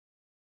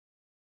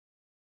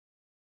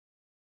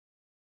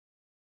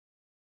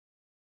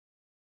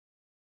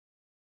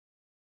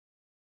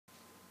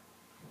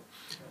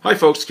Hi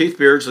folks, Keith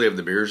Beardsley of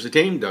the Beardsley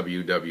Team,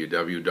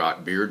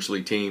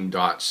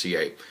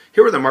 www.beardsleyteam.ca.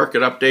 Here with a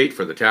market update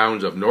for the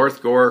towns of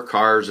North Gower,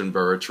 Cars, and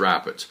Burritts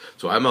Rapids.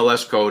 So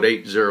MLS code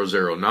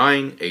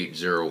 8009,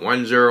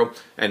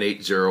 8010, and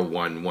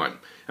 8011.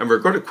 And we're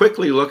going to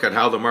quickly look at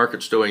how the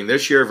market's doing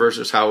this year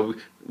versus how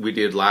we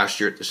did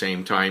last year at the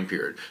same time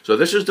period. So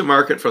this is the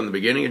market from the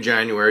beginning of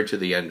January to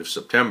the end of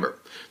September.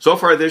 So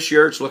far this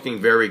year, it's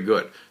looking very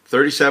good.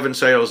 37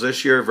 sales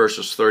this year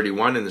versus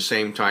 31 in the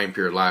same time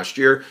period last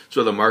year,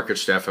 so the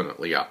market's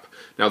definitely up.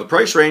 Now the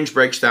price range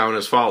breaks down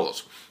as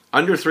follows.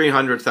 Under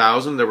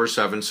 300,000 there were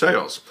 7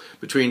 sales.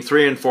 Between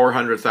 3 and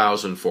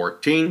 400,000,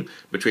 14.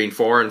 Between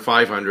 4 and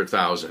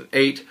 500,000,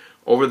 8.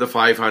 Over the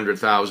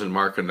 500,000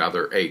 mark,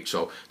 another 8.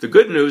 So the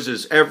good news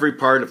is every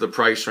part of the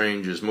price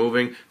range is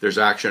moving. There's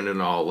action in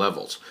all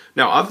levels.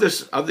 Now of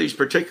these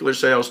particular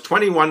sales,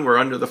 21 were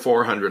under the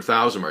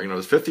 400,000 mark. You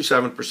know, there's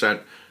 57%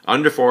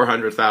 under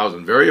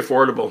 400,000. Very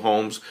affordable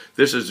homes.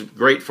 This is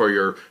great for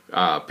your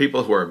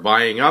people who are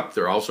buying up.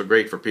 They're also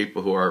great for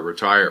people who are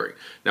retiring.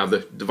 Now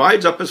the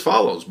divides up as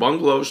follows.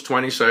 Bungalows,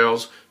 20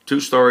 sales.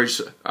 2-story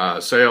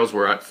sales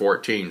were at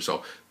 14.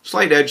 So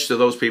slight edge to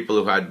those people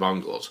who had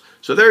bungalows.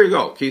 So there you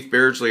go. Keith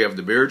Beardsley of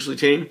the Beardsley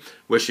Team,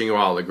 wishing you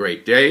all a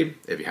great day.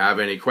 If you have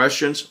any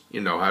questions,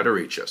 you know how to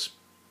reach us.